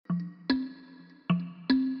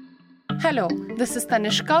Hello, this is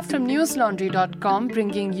Tanishka from newslaundry.com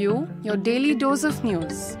bringing you your daily dose of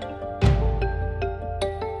news.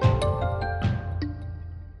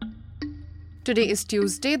 Today is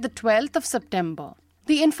Tuesday, the 12th of September.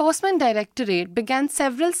 The Enforcement Directorate began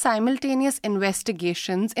several simultaneous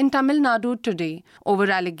investigations in Tamil Nadu today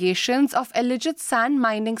over allegations of alleged sand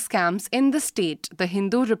mining scams in the state, The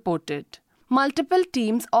Hindu reported. Multiple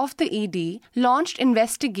teams of the ED launched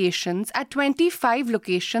investigations at 25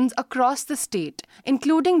 locations across the state,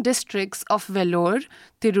 including districts of Vellore,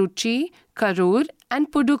 Tiruchi, Karur,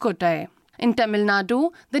 and Pudukkottai. In Tamil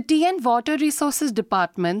Nadu, the Tea and Water Resources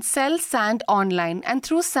Department sells sand online and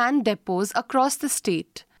through sand depots across the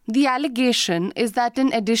state. The allegation is that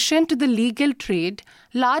in addition to the legal trade,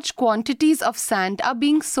 large quantities of sand are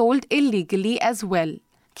being sold illegally as well.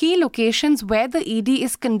 Key locations where the ED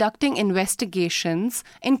is conducting investigations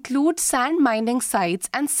include sand mining sites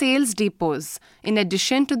and sales depots, in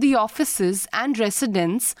addition to the offices and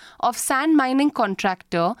residence of sand mining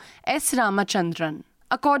contractor S. Ramachandran.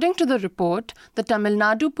 According to the report, the Tamil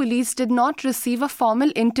Nadu police did not receive a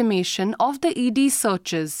formal intimation of the ED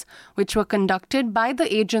searches, which were conducted by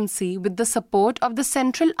the agency with the support of the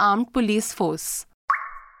Central Armed Police Force.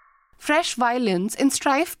 Fresh violence in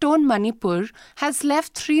strife-torn Manipur has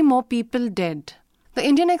left 3 more people dead. The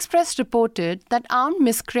Indian Express reported that armed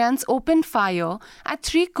miscreants opened fire at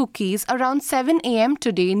 3 cookies around 7 a.m.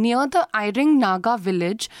 today near the Iring Naga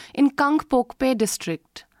village in Kangpokpe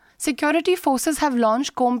district. Security forces have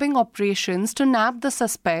launched combing operations to nab the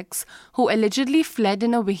suspects who allegedly fled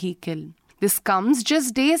in a vehicle. This comes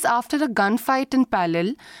just days after a gunfight in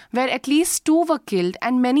Palil, where at least 2 were killed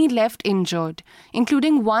and many left injured,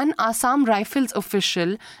 including 1 Assam Rifles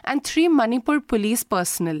official and 3 Manipur police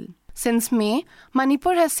personnel. Since May,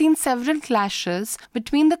 Manipur has seen several clashes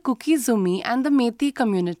between the Kuki-Zumi and the Methi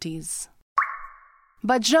communities.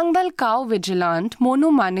 Bajrang Dal cow vigilant Monu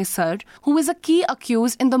Manesar, who is a key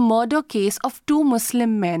accused in the murder case of 2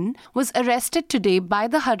 Muslim men, was arrested today by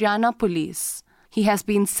the Haryana police. He has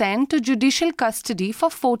been sent to judicial custody for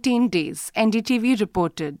 14 days, NDTV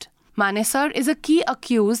reported. Manesar is a key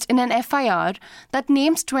accused in an FIR that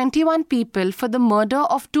names 21 people for the murder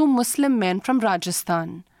of 2 Muslim men from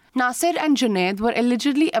Rajasthan. Nasir and Junaid were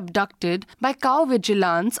allegedly abducted by cow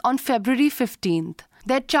vigilants on February 15th.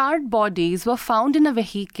 Their charred bodies were found in a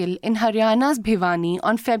vehicle in Haryana's Bhiwani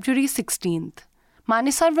on February 16th.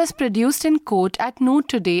 Manesar was produced in court at noon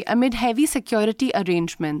today amid heavy security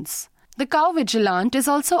arrangements. The cow vigilant is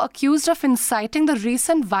also accused of inciting the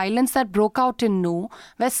recent violence that broke out in Nu,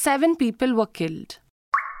 where 7 people were killed.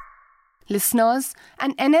 Listeners,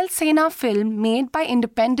 an NL Sena film made by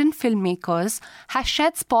independent filmmakers has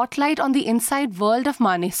shed spotlight on the inside world of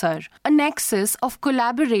Manesar, a nexus of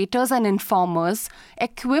collaborators and informers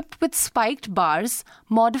equipped with spiked bars,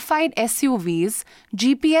 modified SUVs,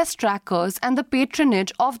 GPS trackers, and the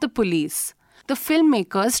patronage of the police. The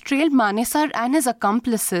filmmakers trailed Manesar and his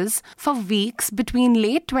accomplices for weeks between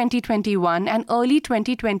late 2021 and early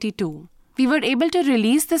 2022. We were able to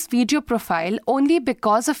release this video profile only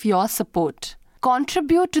because of your support.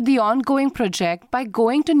 Contribute to the ongoing project by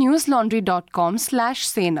going to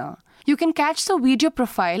newslaundry.com/Sena. You can catch the video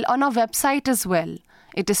profile on our website as well.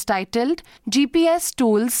 It is titled GPS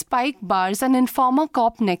Tools, Spike Bars and Informer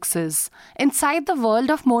Cop Nexus Inside the World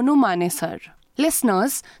of Monu Manesar.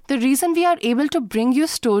 Listeners, the reason we are able to bring you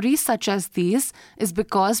stories such as these is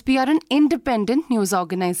because we are an independent news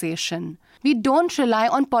organization. We don't rely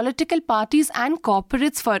on political parties and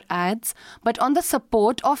corporates for ads, but on the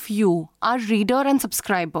support of you, our reader and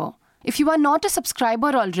subscriber. If you are not a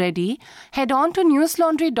subscriber already, head on to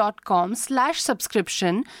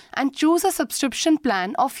newslaundry.com/subscription and choose a subscription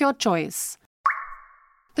plan of your choice.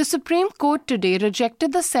 The Supreme Court today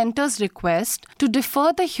rejected the centre's request to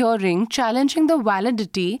defer the hearing challenging the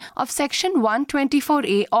validity of Section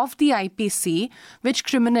 124A of the IPC, which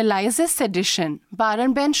criminalizes sedition, Bar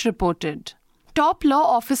and Bench reported. Top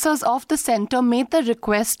law officers of the centre made the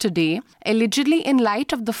request today, allegedly in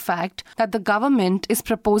light of the fact that the government is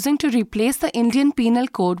proposing to replace the Indian Penal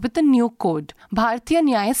Code with a new code, Bharatiya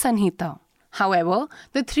Nyaya Sanhita. However,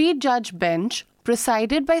 the 3-judge bench,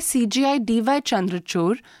 presided by CJI D.Y.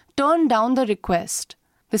 Chandrachud, turned down the request.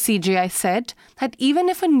 The CJI said that even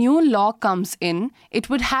if a new law comes in, it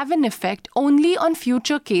would have an effect only on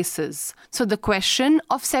future cases. So the question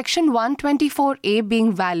of Section 124A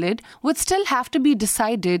being valid would still have to be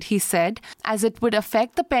decided, he said, as it would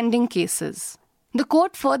affect the pending cases. The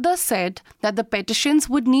court further said that the petitions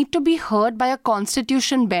would need to be heard by a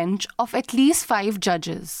constitution bench of at least 5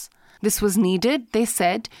 judges. This was needed, they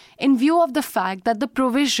said, in view of the fact that the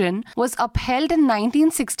provision was upheld in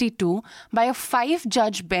 1962 by a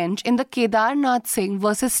 5-judge bench in the Kedarnath Singh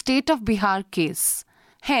versus State of Bihar case.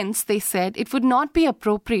 Hence, they said, it would not be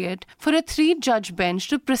appropriate for a 3-judge bench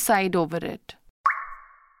to preside over it.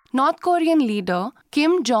 North Korean leader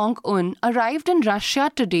Kim Jong-un arrived in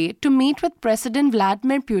Russia today to meet with President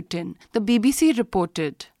Vladimir Putin, the BBC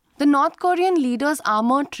reported. The North Korean leader's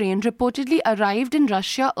armored train reportedly arrived in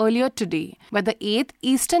Russia earlier today, where the 8th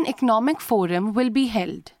Eastern Economic Forum will be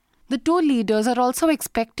held. The two leaders are also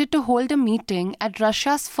expected to hold a meeting at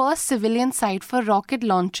Russia's first civilian site for rocket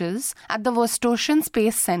launches at the Vostokhan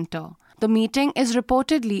Space Center. The meeting is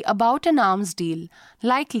reportedly about an arms deal,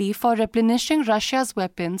 likely for replenishing Russia's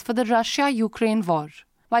weapons for the Russia-Ukraine war.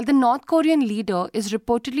 While the North Korean leader is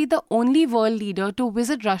reportedly the only world leader to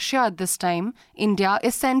visit Russia at this time, India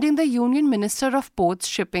is sending the Union Minister of Ports,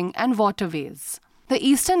 Shipping and Waterways. The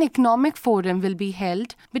Eastern Economic Forum will be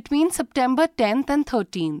held between September 10th and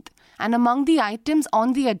 13th, and among the items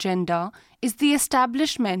on the agenda is the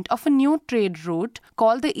establishment of a new trade route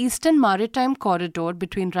called the Eastern Maritime Corridor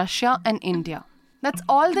between Russia and India. That's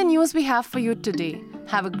all the news we have for you today.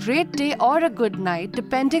 Have a great day or a good night,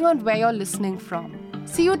 depending on where you're listening from.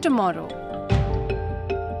 See you tomorrow.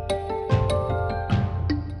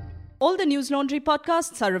 All the News Laundry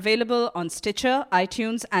podcasts are available on Stitcher,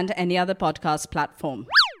 iTunes, and any other podcast platform.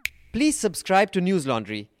 Please subscribe to News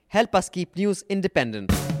Laundry. Help us keep news independent.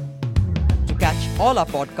 To catch all our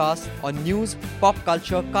podcasts on news, pop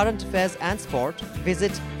culture, current affairs, and sport,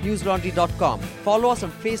 visit newslaundry.com. Follow us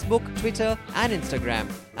on Facebook, Twitter, and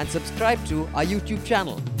Instagram, and subscribe to our YouTube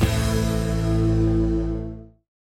channel.